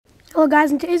Hello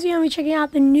guys, in today's video I'm checking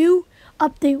out the new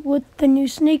update with the new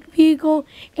snake vehicle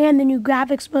and the new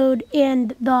graphics mode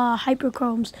and the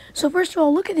hyperchromes. So first of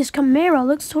all, look at this Camaro, it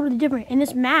looks totally different. And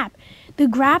this map, the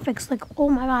graphics, like, oh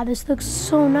my god, this looks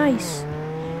so nice.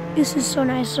 This is so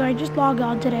nice. So I just logged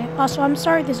on today. Also, I'm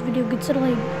sorry this video gets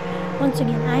delayed. Once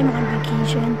again, I'm on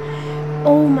vacation.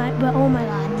 Oh my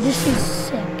god, this is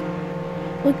sick.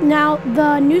 Look, now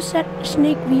the new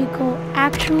snake vehicle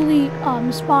actually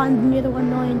spawned near the $1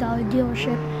 million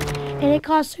dealership, and it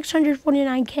costs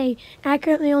 $649K. I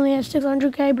currently only have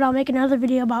 $600K, but I'll make another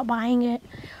video about buying it.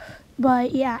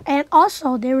 But yeah, and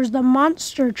also there was the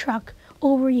monster truck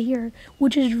over here,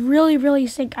 which is really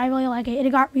sick. I really like it. It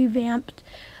got revamped.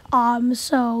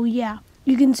 So yeah,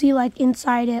 you can see like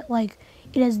inside it, like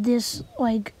it has this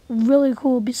like really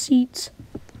cool seats.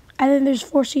 And then there's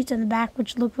 4 seats in the back,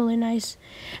 which look really nice.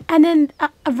 And then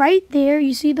right there,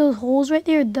 you see those holes right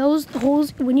there? Those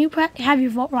holes, when you have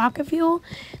your rocket fuel,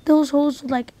 those holes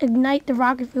like ignite the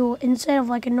rocket fuel instead of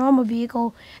like a normal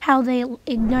vehicle, how they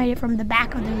ignite it from the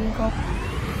back of the vehicle.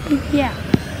 Yeah.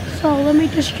 So let me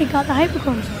just check out the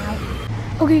hyperchromes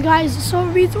now. Okay, guys. So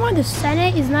the reason why the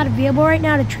Senate is not available right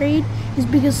now to trade is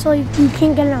because you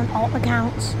can't get it on alt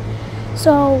accounts.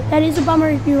 So that is a bummer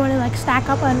if you want to like stack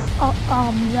up on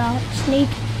the snake,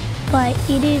 but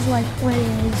it is like what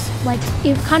it is. Like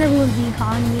it kind of ruins the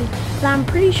economy. But I'm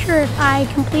pretty sure if I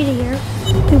complete it here,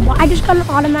 dude, I just got an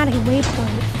automatic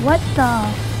waypoint. What the?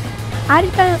 I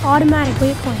just got an automatic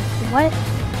waypoint. What?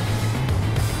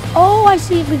 Oh, I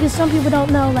see. Because some people don't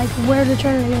know like where to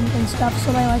turn it in and stuff,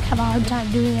 so they like have a hard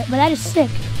time doing it. But that is sick.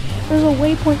 There's a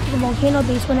waypoint to the volcano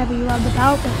base whenever you rub the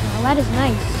power plant. Now that is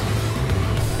nice.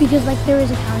 Because like there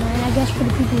is a counter, and I guess for the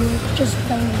people who are just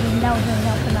playing the game, that would really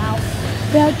help them out.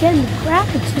 But again, the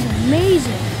graphics is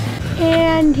amazing.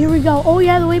 And here we go. Oh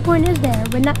yeah, the waypoint is there,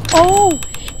 but not. Oh,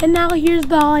 and now here's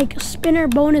the like spinner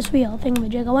bonus wheel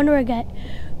thingamajig. I wonder what I get.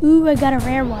 Ooh, I got a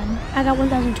rare one. I got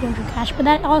 1,200 cash, but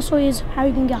that also is how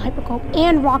you can get hypercope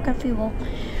and rocket fuel.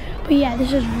 But yeah,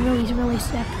 this is really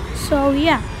sick. So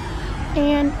yeah,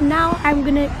 and now I'm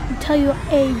gonna tell you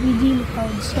a redeem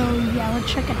code. So yeah,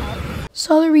 let's check it out.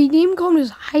 So the redeem code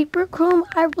is hyperchrome,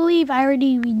 I believe. I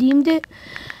already redeemed it.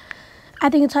 I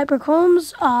think it's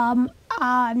hyperchromes.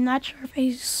 I'm not sure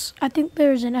if I think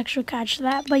there's an extra catch to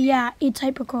that, but yeah, it's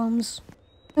hyperchromes.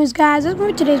 Anyways, guys, that's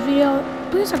for today's video.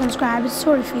 Please subscribe. It's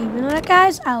sort of free. But that,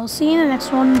 guys, I will see you in the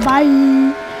next one.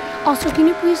 Bye. Also, can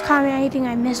you please comment anything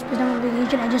I missed because I'm on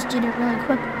vacation? I just did it really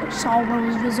quick. Saw what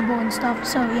was visible and stuff.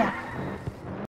 So yeah.